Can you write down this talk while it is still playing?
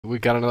we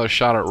got another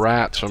shot at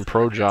rats on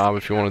Pro Job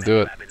if you want to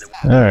do it.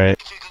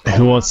 Alright.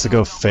 Who wants to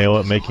go fail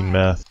at making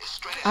meth?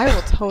 I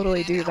will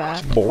totally do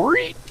that.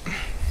 Boring?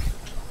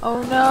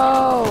 Oh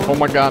no! Oh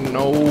my god,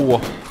 no!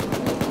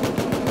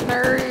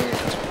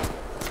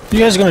 Nerd. You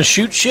guys gonna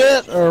shoot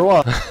shit or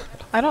what?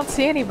 I don't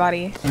see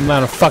anybody. I'm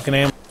out of fucking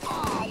ammo.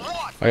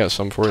 I got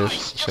some for you,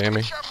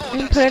 Sammy. You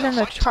can put it in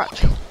the truck.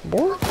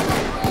 Boring?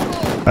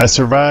 I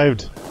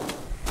survived.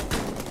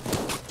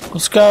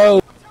 Let's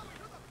go.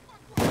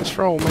 Let's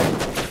roll, man.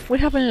 We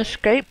have an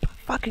escape?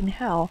 Fucking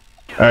hell.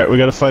 Alright, we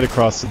gotta fight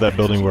across to that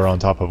building we were on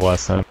top of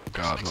last time.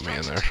 God, let me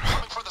in there.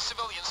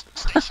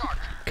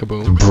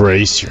 Kaboom.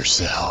 Brace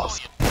yourself.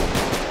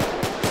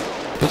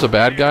 There's a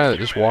bad guy that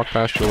just walked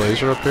past your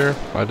laser up here.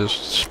 I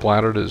just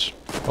splattered his...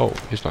 Oh,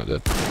 he's not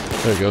dead.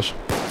 There he goes.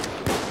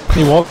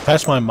 He walked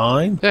past my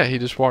mine? Yeah, he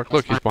just walked.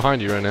 Look, he's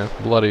behind you right now.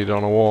 Bloodied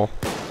on a wall.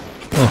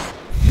 Oh.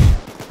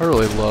 I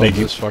really love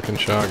this fucking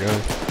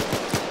shotgun.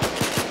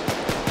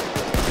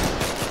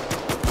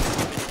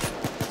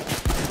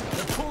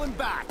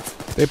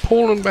 They're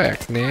pulling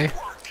back, nah.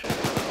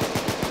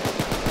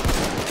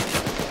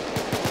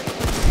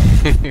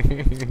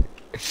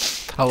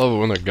 I love it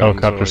when the guns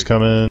Helicopter's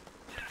coming.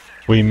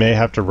 We may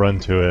have to run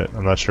to it.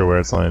 I'm not sure where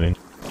it's landing.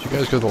 Did you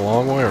guys go the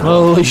long way or what?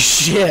 Holy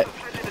shit!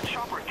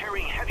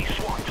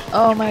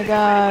 Oh my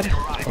god.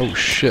 Oh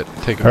shit,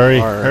 taking Hurry,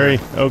 fire. hurry.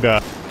 Oh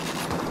god.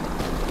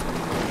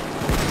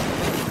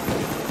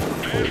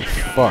 Holy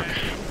fuck.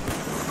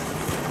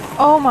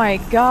 Oh my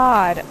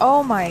god.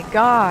 Oh my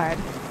god.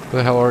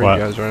 Where the hell are you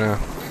guys right now?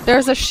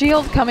 There's a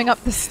shield coming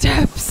up the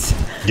steps.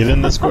 Get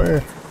in the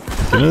square.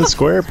 Get in the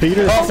square,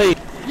 Peter. Coffee!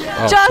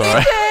 Oh,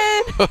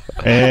 Justin!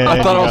 And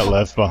I thought you I got was...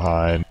 left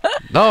behind.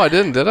 No, I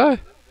didn't, did I?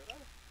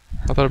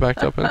 I thought I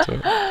backed up into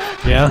it.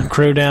 Yeah,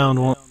 crew down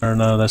one. Or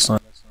no, that's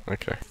not.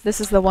 Okay. This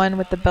is the one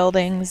with the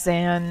buildings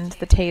and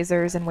the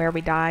tasers and where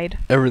we died.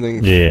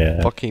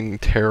 Everything's fucking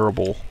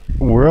terrible.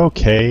 We're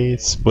okay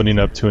splitting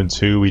up 2 and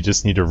 2. We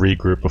just need to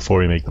regroup before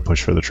we make the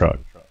push for the truck.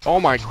 Oh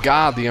my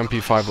god, the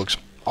MP5 looks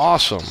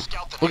awesome.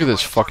 Look at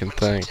this fucking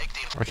thing.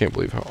 I can't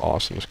believe how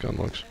awesome this gun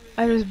looks.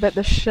 I just bit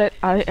the shit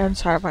out of the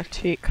inside of my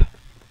cheek.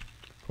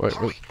 Wait,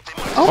 wait.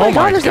 Oh my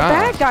god, there's a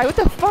bad guy. What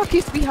the fuck?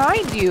 He's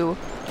behind you.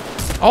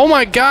 Oh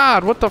my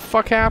god, what the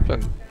fuck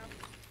happened?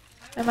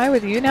 Am I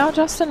with you now,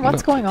 Justin?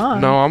 What's going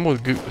on? No, I'm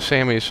with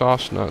Sammy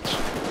Sauce Nuts.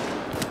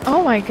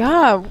 Oh my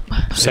god.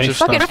 Just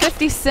fucking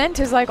 50 Cent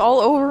is like all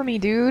over me,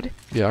 dude.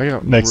 Yeah, I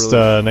got next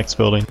really next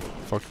building.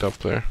 Fucked up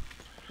there.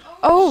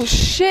 Oh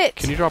shit.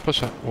 Can you drop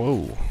us a...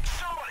 Whoa.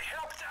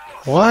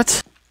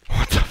 What?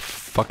 What the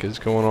fuck is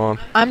going on?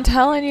 I'm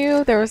telling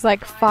you, there was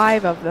like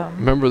 5 of them.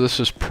 Remember, this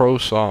is pro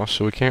sauce,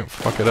 so we can't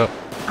fuck it up.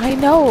 I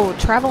know,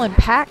 travel in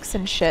packs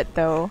and shit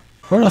though.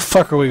 Where the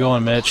fuck are we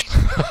going, Mitch?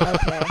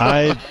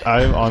 Okay.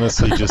 I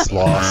honestly just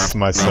lost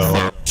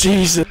myself.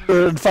 Jesus,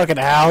 we're in fucking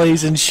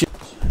alleys and shit.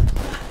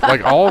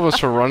 Like, all of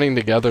us are running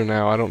together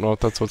now. I don't know if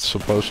that's what's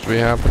supposed to be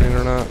happening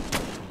or not.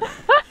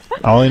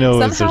 All I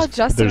know is somehow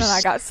Justin and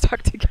I got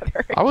stuck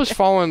together. I was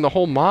following the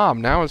whole mob.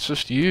 Now it's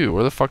just you.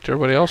 Where the fuck did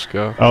everybody else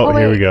go? Oh,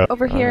 here we go.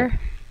 Over here.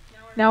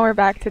 Now we're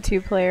back to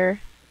 2-player.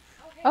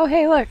 Oh,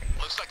 hey, look.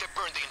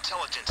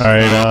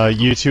 Alright,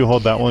 you two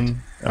hold that one.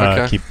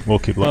 Okay. We'll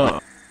keep looking.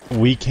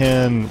 We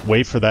can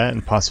wait for that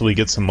and possibly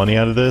get some money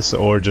out of this,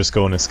 or just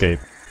go and escape.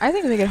 I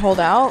think we could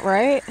hold out,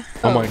 right?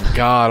 Oh my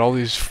god, all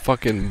these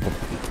fucking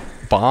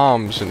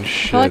bombs and I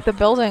shit. feel like the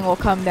building will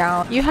come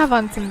down. You have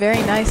on some very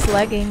nice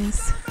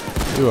leggings.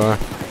 Do I?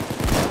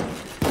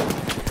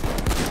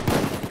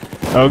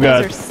 Oh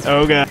god.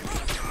 Oh god.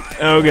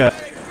 Oh god.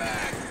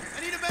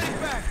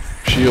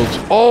 Shields.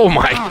 Oh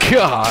my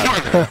god!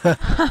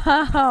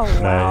 Wow,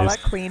 Nice. that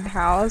cleaned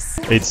house.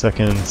 8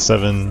 seconds,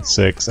 7,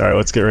 6. Alright,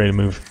 let's get ready to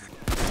move.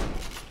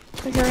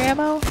 Is there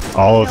ammo?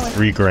 All of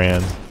 $3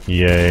 grand.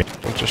 Yay.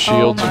 Bunch of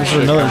shields and Is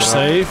shit. there another going on.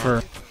 safe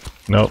or?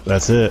 Nope,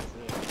 that's it.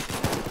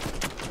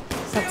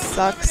 That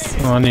sucks.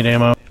 Oh, I need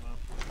ammo.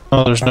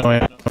 Oh, there's no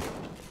ammo.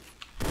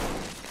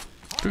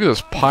 Look at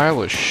this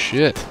pile of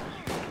shit.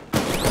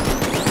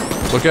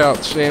 Look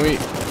out, Sammy.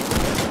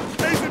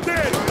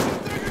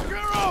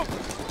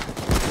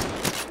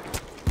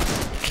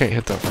 Can't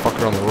hit that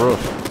fucker on the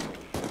roof.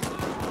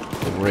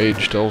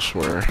 Enraged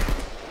elsewhere.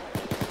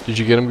 Did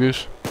you get him,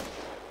 Goose?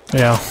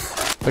 Yeah.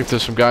 I think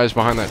there's some guys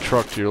behind that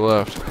truck to your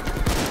left.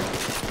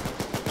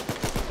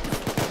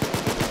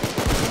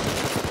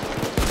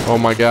 Oh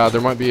my god, there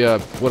might be a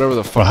whatever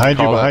the fuck. Behind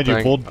you, call behind that you.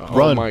 thing. Hold, Oh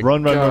run, my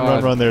run, run, run, run,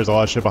 God. run. There's a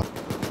lot of shit behind.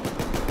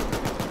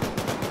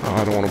 Oh,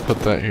 I don't want to put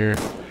that here.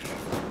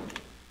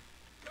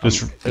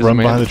 Just There's run a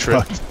man behind in the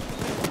truck.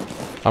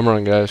 I'm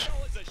running, guys.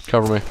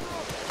 Cover me.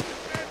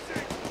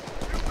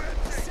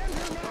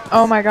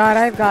 Oh my god,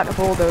 I've got a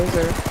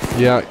bulldozer.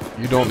 Yeah,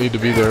 you don't need to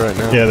be there right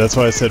now. Yeah, that's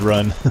why I said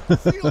run.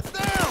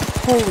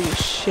 Holy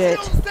shit.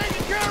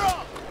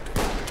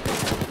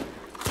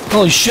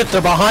 Holy shit,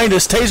 they're behind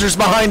us. Taser's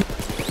behind.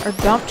 Or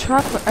dump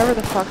truck, whatever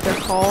the fuck they're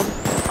called.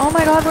 Oh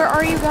my god, where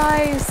are you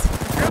guys?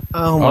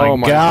 Oh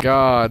my god.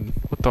 God.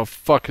 What the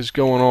fuck is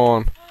going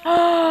on?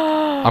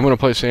 I'm gonna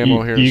place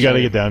ammo here. You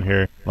gotta get down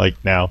here, like,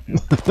 now.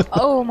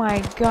 Oh my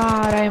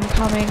god, I am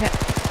coming.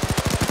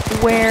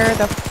 Where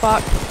the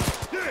fuck?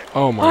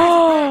 Oh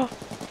my.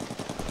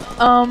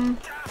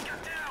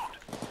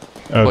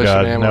 Oh Place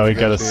god, an ammo now if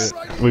you guys see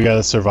we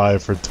gotta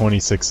survive for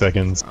 26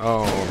 seconds.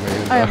 Oh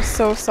man. I am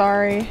so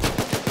sorry.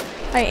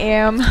 I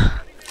am.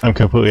 I'm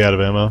completely out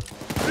of ammo.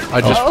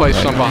 I just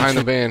placed some behind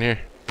the van here.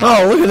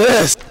 Oh, look at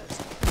this.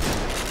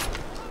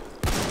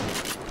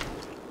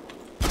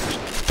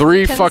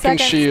 3 10 fucking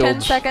seconds, shields.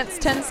 10 seconds,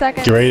 10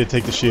 seconds. Get ready to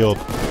take the shield.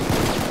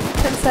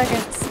 10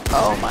 seconds.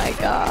 Oh my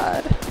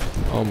god.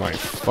 Oh my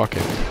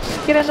fucking.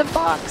 Get in the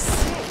box.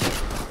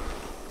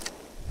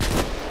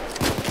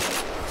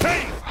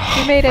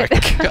 You made it.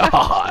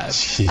 God.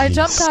 I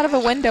jumped out of a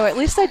window. At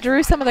least I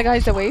drew some of the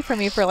guys away from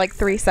me for like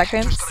 3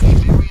 seconds.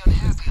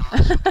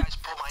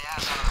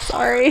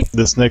 Sorry.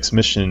 This next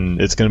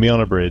mission, it's gonna be on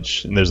a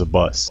bridge, and there's a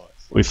bus.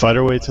 We fight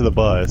our way to the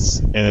bus,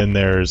 and then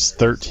there's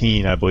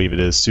 13, I believe it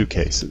is,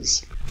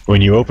 suitcases.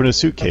 When you open a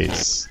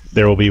suitcase,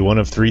 there will be one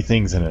of 3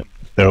 things in it.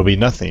 There will be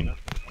nothing.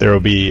 There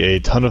will be a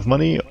ton of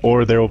money,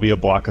 or there will be a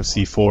block of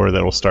C4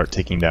 that will start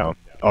ticking down.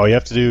 All you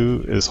have to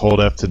do is hold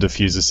F to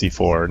defuse the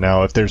C4.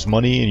 Now, if there's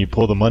money and you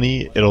pull the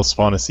money, it'll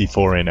spawn a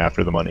C4 in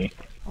after the money.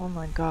 Oh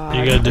my god.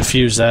 You gotta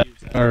defuse that,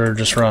 or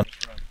just run.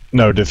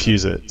 No,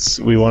 defuse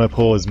it. We want to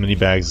pull as many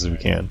bags as we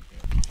can.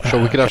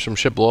 So we could have some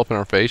shit blow up in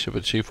our face if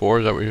it's C4,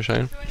 is that what you're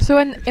saying? So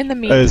in the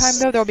meantime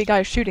though, there'll be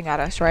guys shooting at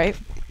us, right?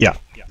 Yeah.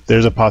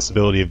 There's a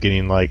possibility of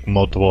getting like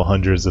multiple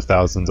hundreds of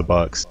thousands of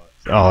bucks.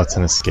 Oh, it's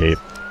an escape.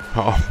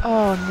 Oh.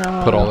 Oh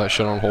no. Put all that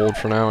shit on hold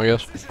for now, I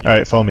guess.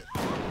 Alright, follow me.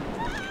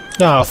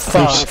 Oh,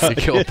 fuck. You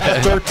killed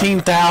that.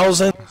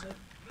 13,000?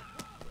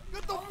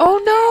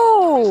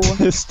 Oh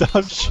no!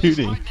 Stop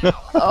shooting.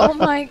 Oh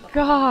my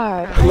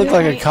god. It looked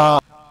like a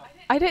cop.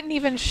 I didn't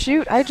even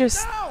shoot, I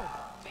just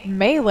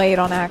meleeed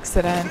on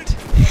accident.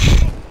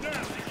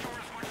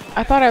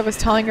 I thought I was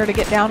telling her to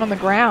get down on the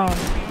ground.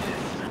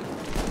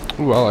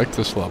 Ooh, I like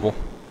this level.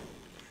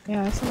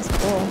 Yeah, this one's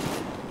cool.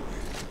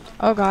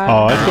 Oh god.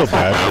 Oh, I feel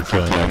bad for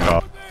killing that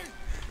cop.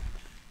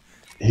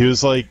 He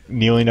was like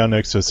kneeling down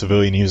next to a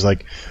civilian. He was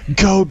like,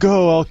 "Go,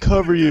 go! I'll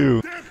cover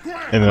you."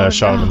 And then I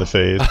shot him in the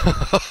face.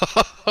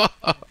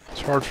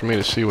 It's hard for me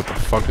to see what the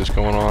fuck is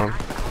going on.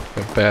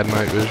 Got bad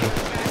night vision.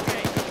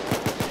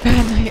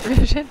 Bad night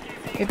vision.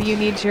 Maybe you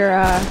need your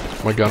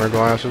My gunner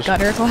glasses.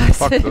 gunner glasses.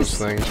 Fuck those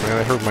things, man.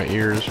 They hurt my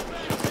ears.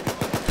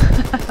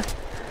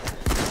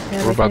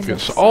 Yeah, We're about to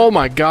get. Oh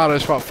my god! I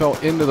just about fell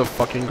into the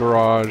fucking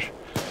garage.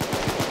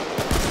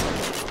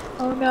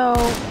 Oh no.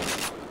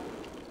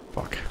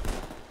 Fuck.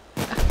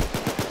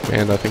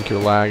 Man, I think you're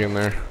lagging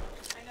there.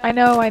 I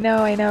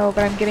know,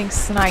 but I'm getting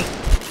sniped.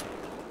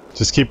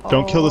 Just keep.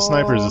 Don't kill the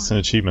snipers. It's an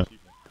achievement.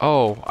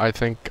 Oh, I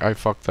think I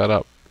fucked that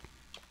up.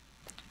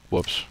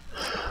 Whoops.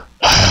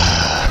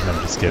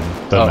 I'm just kidding.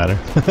 Doesn't matter.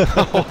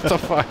 What the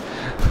fuck?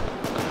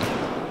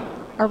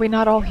 Are we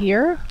not all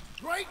here?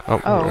 Oh.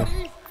 Oh.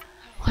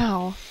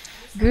 Wow.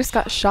 Goose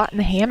got shot in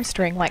the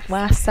hamstring like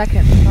last second.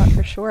 I thought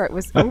for sure it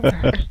was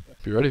over.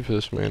 Be ready for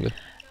this, Amanda.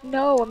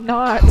 No, I'm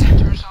not.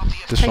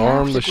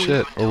 Disarm the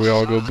shit, or we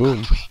all go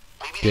boom.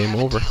 Game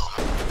over. I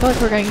feel like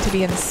we're going to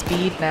be in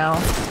speed now.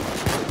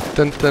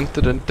 Dun dun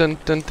dun dun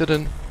dun dun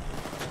dun.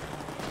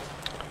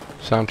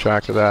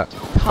 Soundtrack of that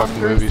fucking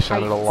movie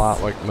sounded a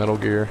lot like Metal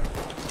Gear.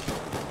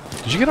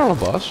 Did you get on a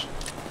bus?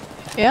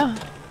 Yeah.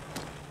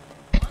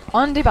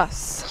 On the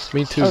bus.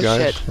 Me too, Oh,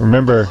 guys. shit.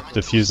 Remember,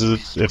 defuse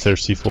it if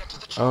there's C4.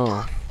 Oh.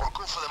 We're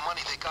good for the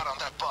money they got on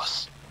that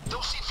bus.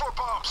 Those C4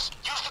 bombs.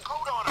 Use the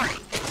code on them.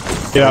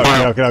 Get out! Get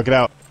out! Get out! Get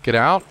out! Get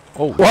out?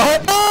 Oh.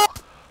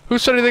 What? Who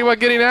said anything about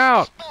getting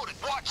out?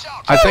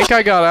 I think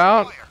I got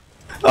out.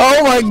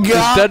 Oh my There's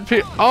god! dead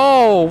people.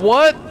 Oh,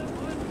 what?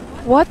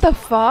 What the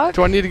fuck?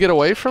 Do I need to get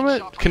away from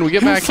it? Can we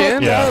get back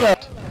in? Yeah.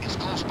 It's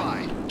close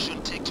by.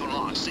 Shouldn't take too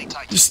long. Stay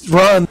tight. Just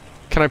run.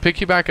 Can I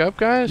pick you back up,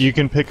 guys? You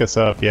can pick us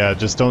up. Yeah,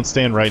 just don't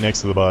stand right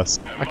next to the bus.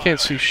 I can't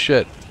see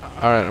shit.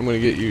 Alright, I'm gonna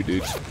get you,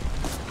 dude.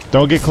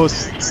 Don't get close.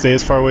 Stay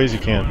as far away as you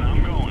can.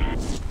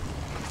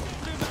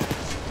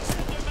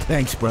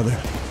 Thanks,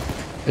 brother.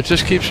 It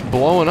just keeps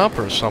blowing up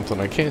or something.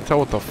 I can't tell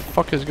what the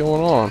fuck is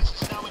going on.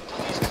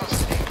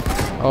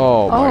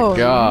 Oh my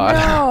god.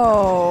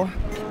 No.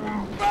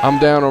 I'm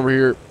down over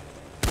here.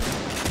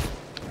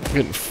 I'm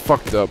getting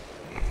fucked up.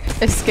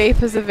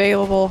 Escape is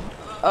available.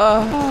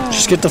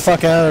 Just get the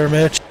fuck out of there,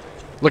 Mitch.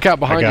 Look out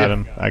behind you. I got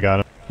him. I got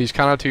him. He's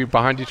kind of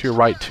behind you to your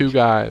right. 2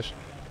 guys.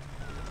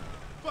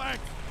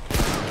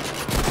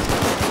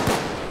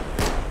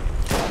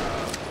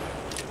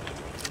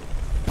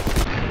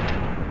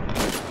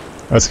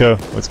 Let's go.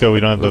 Let's go. We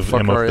don't The have the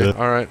fuck ammo are for you? this.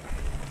 Alright.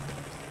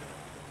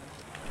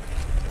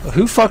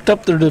 Who fucked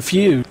up their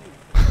defuse?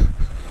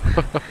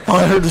 Oh,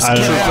 I heard this. I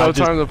don't know. There's I no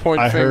just- time to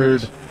point I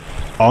fingers. heard.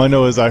 All I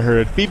know is I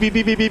heard beep beep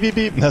beep beep beep beep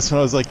beep. And that's when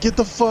I was like, get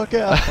the fuck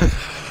out.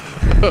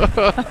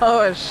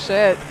 Oh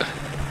shit.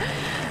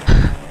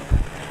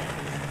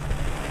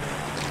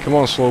 Come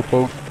on,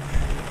 slowpoke.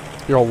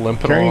 You're all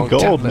limping Carrying along.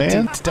 gold,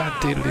 man.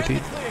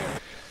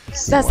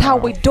 That's how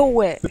we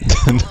do it.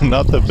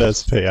 Not the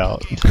best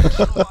payout.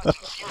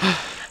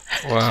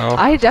 Wow.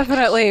 I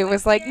definitely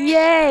was like,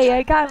 yay,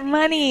 I got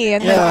money.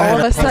 And then all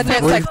of a sudden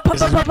it's like, bum,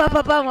 bum, bum, bum,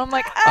 bum, bum. I'm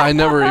like, ah, I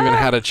never even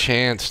had a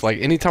chance. Like,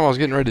 anytime I was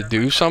getting ready to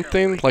do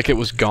something, like, it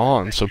was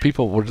gone. So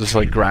people were just,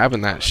 like,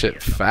 grabbing that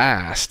shit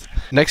fast.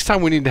 Next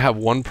time we need to have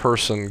one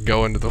person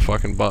go into the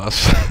fucking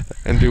bus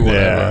and do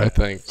whatever, Yeah. I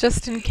think.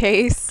 just in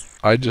case.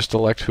 I just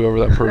elect whoever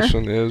that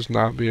person is,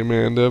 not be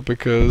Amanda,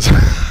 because...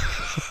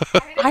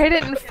 I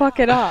didn't fuck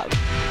it up.